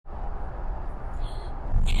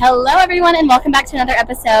Hello, everyone, and welcome back to another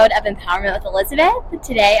episode of Empowerment with Elizabeth.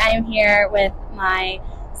 Today, I am here with my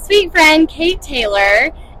sweet friend, Kate Taylor,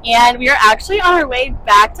 and we are actually on our way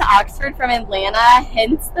back to Oxford from Atlanta,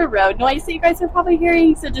 hence the road noise that you guys are probably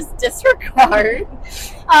hearing, so just disregard.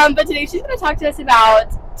 But today, she's going to talk to us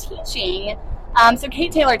about teaching. So,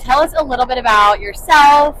 Kate Taylor, tell us a little bit about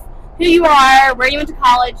yourself, who you are, where you went to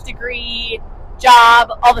college, degree, job,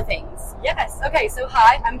 all the things. Yes. Okay, so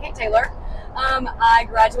hi, I'm Kate Taylor. I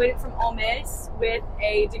graduated from Ole Miss with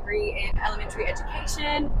a degree in elementary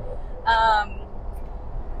education.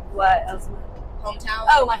 What else? Hometown?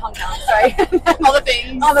 Oh, my hometown, sorry. All the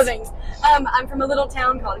things. All the things. I'm from a little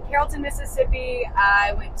town called Carrollton, Mississippi.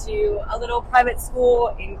 I went to a little private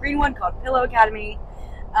school in Greenwood called Pillow Academy.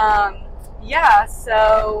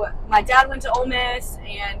 So my dad went to Ole Miss,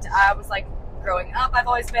 and I was like, growing up, I've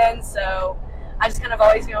always been, so I just kind of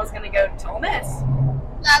always knew I was going to go to Ole Miss.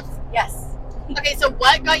 Yes. Okay, so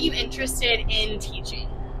what got you interested in teaching?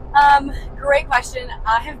 Great question.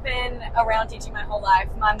 I have been around teaching my whole life.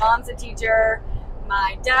 My mom's a teacher.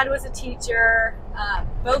 My dad was a teacher.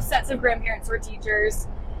 Both sets of grandparents were teachers.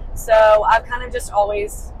 So I've kind of just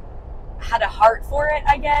always had a heart for it,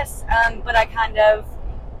 I guess. But I kind of,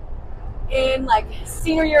 in like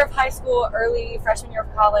senior year of high school, early freshman year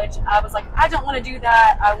of college, I was like, I don't want to do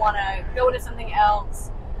that. I want to go into something else.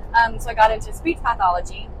 So I got into speech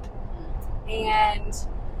pathology. And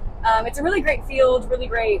it's a really great field, really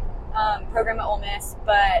great program at Ole Miss,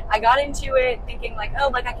 but I got into it thinking like, oh,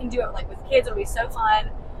 like I can do it like with kids, it'll be so fun.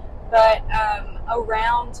 But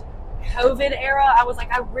around COVID era, I was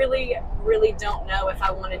like, I really, really don't know if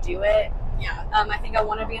I want to do it. Yeah. I think I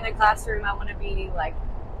want to be in the classroom. I want to be like,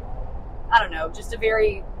 I don't know, just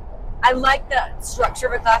I like the structure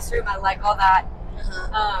of a classroom. I like all that,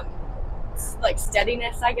 like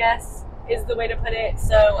steadiness, I guess, is the way to put it.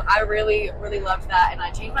 So I really, really loved that, and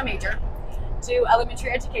I changed my major to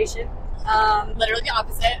elementary education. Literally the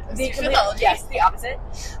opposite. Yes, the opposite.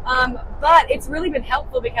 But it's really been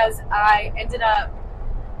helpful because I ended up,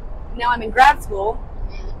 now I'm in grad school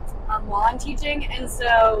while I'm teaching, and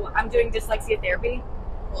so I'm doing dyslexia therapy.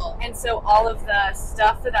 Cool. And so all of the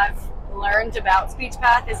stuff that I've learned about speech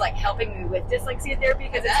path is like helping me with dyslexia therapy,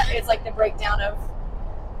 because it's like the breakdown of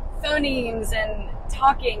phonemes and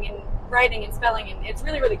talking and writing and spelling, and it's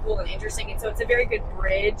really, really cool and interesting, and so it's a very good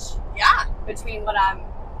bridge between what I'm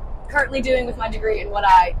currently doing with my degree and what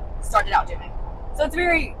I started out doing. So it's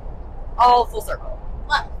very all full circle.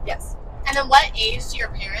 Wow. Yes. And then what age do your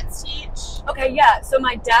parents teach? Okay, yeah. So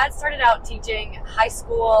my dad started out teaching high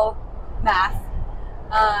school math,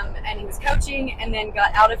 and he was coaching, and then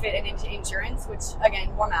got out of it and into insurance, which,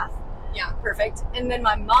 again, more math. Yeah. Perfect. And then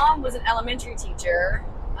my mom was an elementary teacher,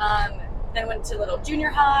 then went to little junior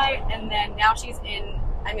high, and then now she's in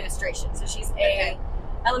administration. So she's a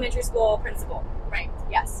elementary school principal. Right.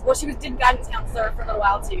 Yes. Well, did guidance counselor for a little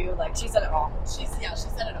while too. Like, she's done it all. She said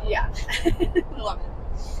it all. Yeah. I love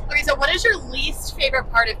it. Okay, so what is your least favorite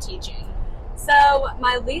part of teaching? So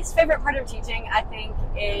my least favorite part of teaching, I think,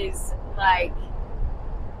 is like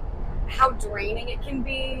how draining it can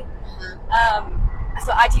be.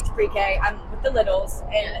 So I teach pre-K. I'm with the littles,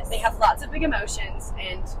 and they have lots of big emotions,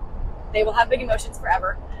 and they will have big emotions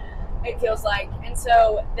forever, it feels like. And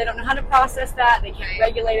so they don't know how to process that. They can't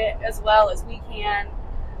regulate it as well as we can.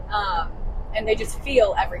 And they just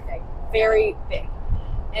feel everything very big.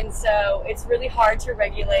 And so it's really hard to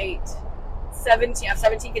regulate I have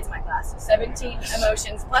 17 kids in my class, so 17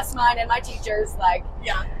 emotions plus mine and my teachers. Like,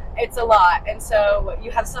 it's a lot. And so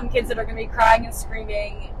you have some kids that are going to be crying and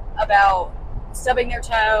screaming about stubbing their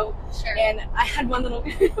toe. Sure. And I had one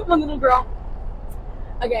little girl.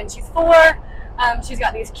 Again, she's 4. She's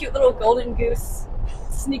got these cute little golden goose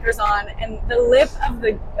sneakers on, and the lip of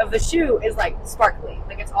the shoe is like sparkly,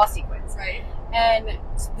 like it's all sequins. Right. And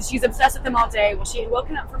she's obsessed with them all day. Well, she had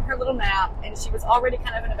woken up from her little nap, and she was already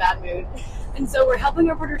kind of in a bad mood. And so we're helping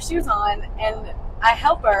her put her shoes on, and I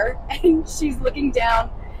help her, and she's looking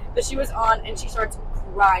down. The shoe is on, and she starts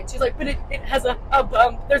crying. She's like, but it has a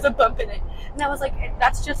bump. There's a bump in it. And I was like,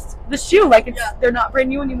 that's just the shoe. Like, they're not brand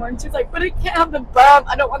new anymore. And she's like, but it can't have the bump.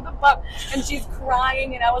 I don't want the bump. And she's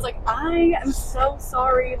crying. And I was like, I am so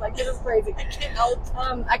sorry. Like, this is crazy. I can't help.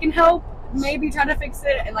 I can help. Maybe try to fix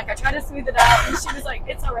it. And, like, I tried to smooth it out. And she was like,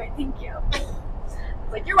 it's all right. Thank you. I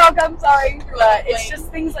was like, you're welcome. Sorry. But it's just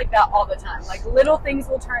things like that all the time. Like, little things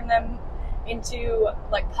will turn them into,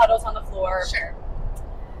 like, puddles on the floor. Sure.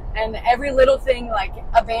 And every little thing, like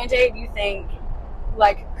a Band-Aid, you think,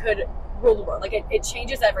 like, could rule the world. Like, it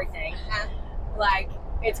changes everything. Like,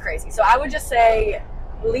 it's crazy. So I would just say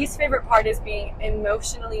least favorite part is being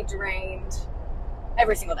emotionally drained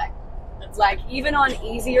every single day. That's like even on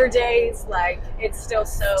easier days, like it's still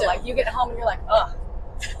like you get home and you're like, ugh.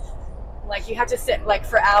 Like you have to sit like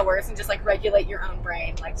for hours and just like regulate your own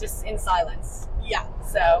brain, like just in silence. Yeah.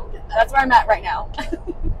 So that's where I'm at right now.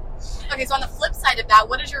 Okay, so on the flip side of that,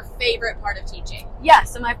 what is your favorite part of teaching? Yeah,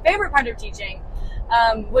 so my favorite part of teaching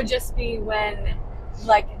would just be when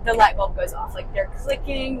like the light bulb goes off, like they're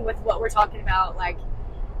clicking with what we're talking about. Like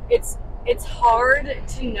it's hard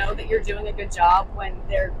to know that you're doing a good job when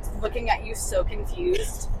they're looking at you so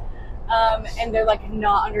confused. And they're like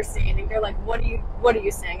not understanding. They're like, what are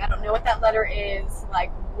you saying? I don't know what that letter is.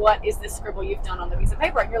 Like, what is this scribble you've done on the piece of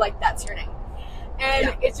paper? And you're like, that's your name.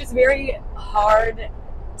 And it's just very hard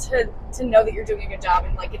to know that you're doing a good job.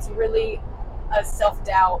 And like, it's really a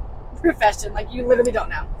self-doubt profession. Like you literally don't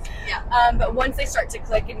know. Yeah. But once they start to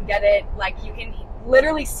click and get it, like you can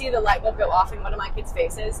literally see the light bulb go off in one of my kids'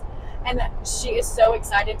 faces. And she is so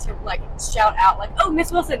excited to like shout out like, oh,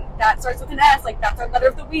 Miss Wilson, that starts with an S, like that's our letter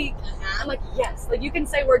of the week. I'm like, yes, like you can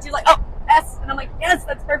say words. She's like, oh, S, and I'm like, yes,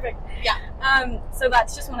 that's perfect. Yeah. So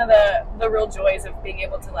that's just one of the real joys of being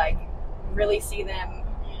able to like really see them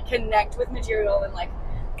connect with material and like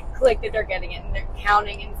click that they're getting it and they're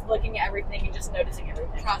counting and looking at everything and just noticing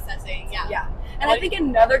everything. Processing, yeah. Yeah. And I think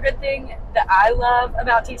another good thing that I love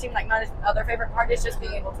about teaching, like my other favorite part, is just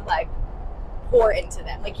being able to like pour into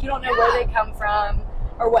them. Like you don't know where they come from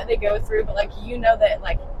or what they go through, but like you know that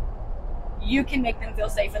like you can make them feel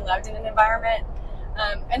safe and loved in an environment.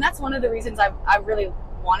 And that's one of the reasons I really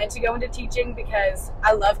wanted to go into teaching, because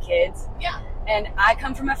I love kids. Yeah. And I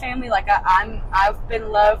come from a family like I've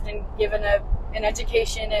been loved and given an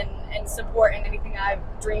education and support in anything I've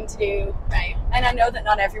dreamed to do. Right. And I know that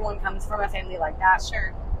not everyone comes from a family like that.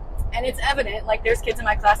 Sure. And it's evident, like there's kids in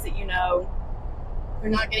my class that you know we're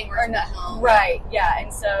not getting work at home. Right, yeah.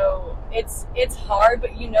 And so it's hard,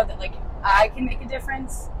 but you know that like I can make a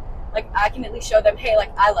difference. Like I can at least show them, hey,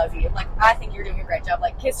 like I love you. Like I think you're doing a great job.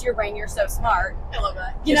 Like kiss your brain, you're so smart. I love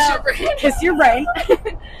that. Kiss your brain. Kiss your brain.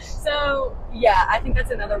 So yeah, I think that's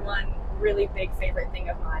another one really big favorite thing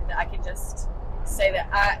of mine that I can just say that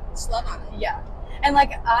I just love on it. Yeah. And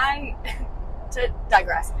like to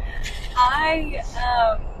digress, I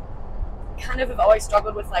kind of have always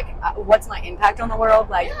struggled with like what's my impact on the world.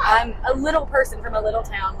 Like I'm a little person from a little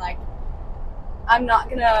town. Like I'm not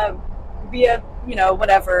gonna be a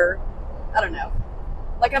whatever, I don't know.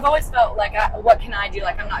 Like I've always felt like what can I do?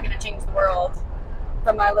 Like I'm not gonna change the world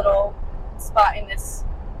from my little spot in this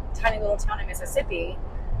tiny little town in Mississippi.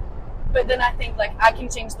 But then I think like I can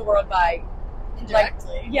change the world by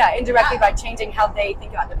indirectly. Like, indirectly by changing how they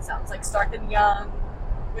think about themselves. Like start them young.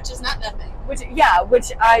 Which is not nothing. Which I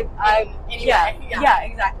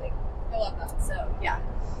exactly. I love that. So yeah.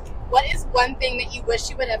 What is one thing that you wish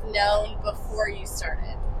you would have known before you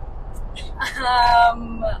started?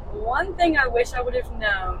 One thing I wish I would have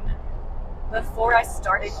known before I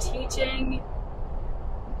started teaching.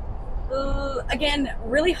 Again,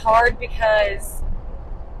 really hard because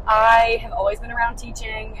I have always been around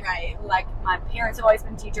teaching. Right. Like my parents have always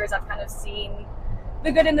been teachers. I've kind of seen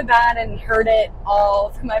the good and the bad and heard it all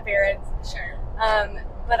from my parents. Sure.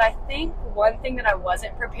 But I think one thing that I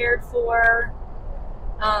wasn't prepared for,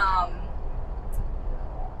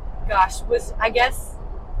 was I guess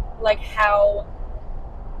like how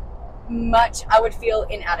much I would feel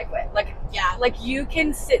inadequate. Like you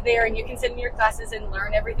can sit there and you can sit in your classes and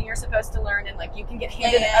learn everything you're supposed to learn, and like you can get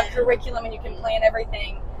handed a curriculum and you can plan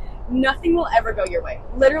everything. Nothing will ever go your way.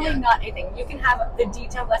 Literally not anything. You can have the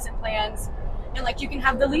detailed lesson plans and like you can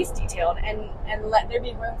have the least detailed and let there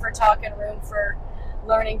be room for talk and room for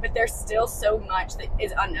learning, but there's still so much that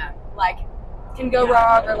is unknown. Like can go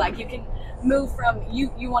wrong, or like you can move from you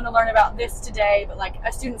want to learn about this today, but like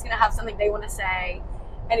a student's going to have something they want to say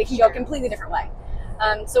and it can go a completely different way.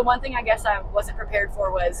 So one thing I guess I wasn't prepared for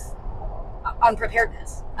was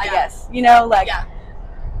unpreparedness, I guess.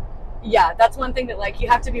 That's one thing that like you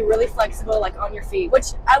have to be really flexible, like on your feet,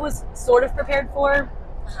 which I was sort of prepared for.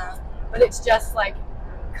 But it's just like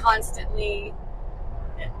constantly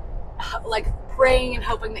like praying and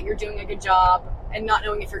hoping that you're doing a good job and not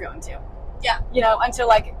knowing if you're going to. Yeah. Until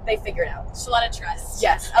like they figure it out. It's a lot of trust.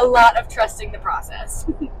 Yes, a lot of trusting the process.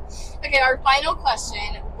 Okay, our final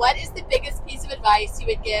question. What is the biggest piece of advice you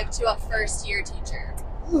would give to a first-year teacher?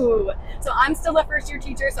 Ooh, so I'm still a first-year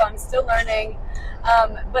teacher, so I'm still learning.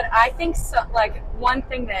 But I think like one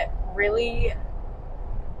thing that really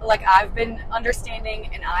like I've been understanding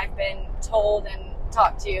and I've been told and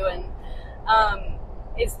talked to and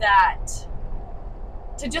is that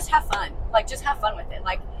to just have fun. Like just have fun with it.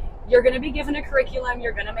 Like you're going to be given a curriculum,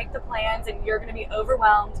 you're going to make the plans, and you're going to be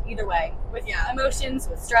overwhelmed either way with emotions,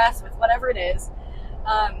 with stress, with whatever it is.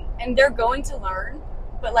 and they're going to learn,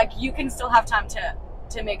 but like you can still have time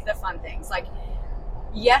to make the fun things. Like,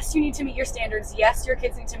 yes, you need to meet your standards. Yes, your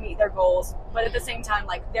kids need to meet their goals, but at the same time,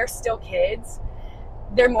 like, they're still kids.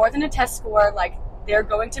 They're more than a test score. Like, they're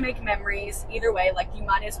going to make memories either way. Like, you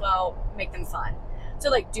might as well make them fun. So,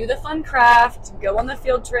 like, do the fun craft, go on the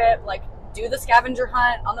field trip, like, do the scavenger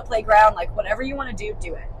hunt on the playground, like, whatever you want to do,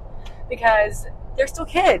 do it. Because they're still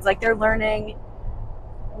kids. Like, they're learning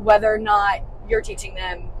whether or not you're teaching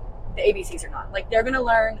them the ABCs or not. Like, they're going to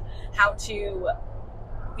learn how to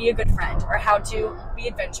be a good friend or how to be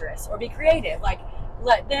adventurous or be creative. Like,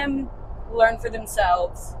 let them learn for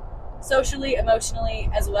themselves socially, emotionally,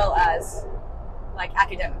 as well as, like,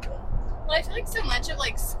 academically. Well, I feel like so much of,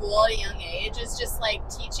 like, school at a young age is just, like,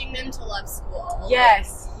 teaching them to love school.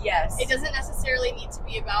 Yes, yes. It doesn't necessarily need to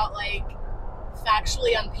be about, like,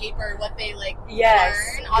 factually on paper what they, like,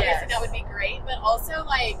 learn. Obviously, that would be great. But also,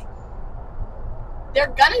 like, they're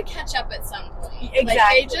gonna catch up at some point. Exactly.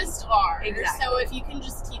 Like, they just are. Exactly. So if you can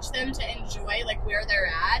just teach them to enjoy, like, where they're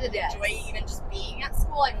at and enjoy even just being at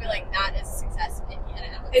school, I feel like that is success in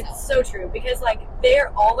and of itself. It's so true, because, like, they're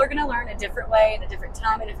gonna learn a different way, at a different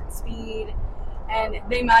time, at a different speed, and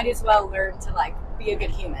they might as well learn to, like, be a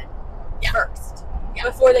good human first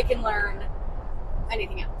before they can learn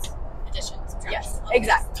anything else. Addition, subtraction. Yes,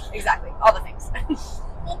 exactly. All the things.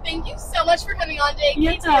 Well, thank you so much for coming on today,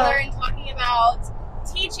 Kate Taylor, and talking about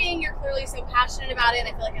teaching. You're clearly so passionate about it.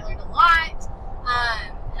 I feel like I learned a lot.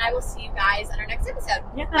 And I will see you guys on our next episode.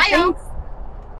 Yeah, bye, y'all. thanks.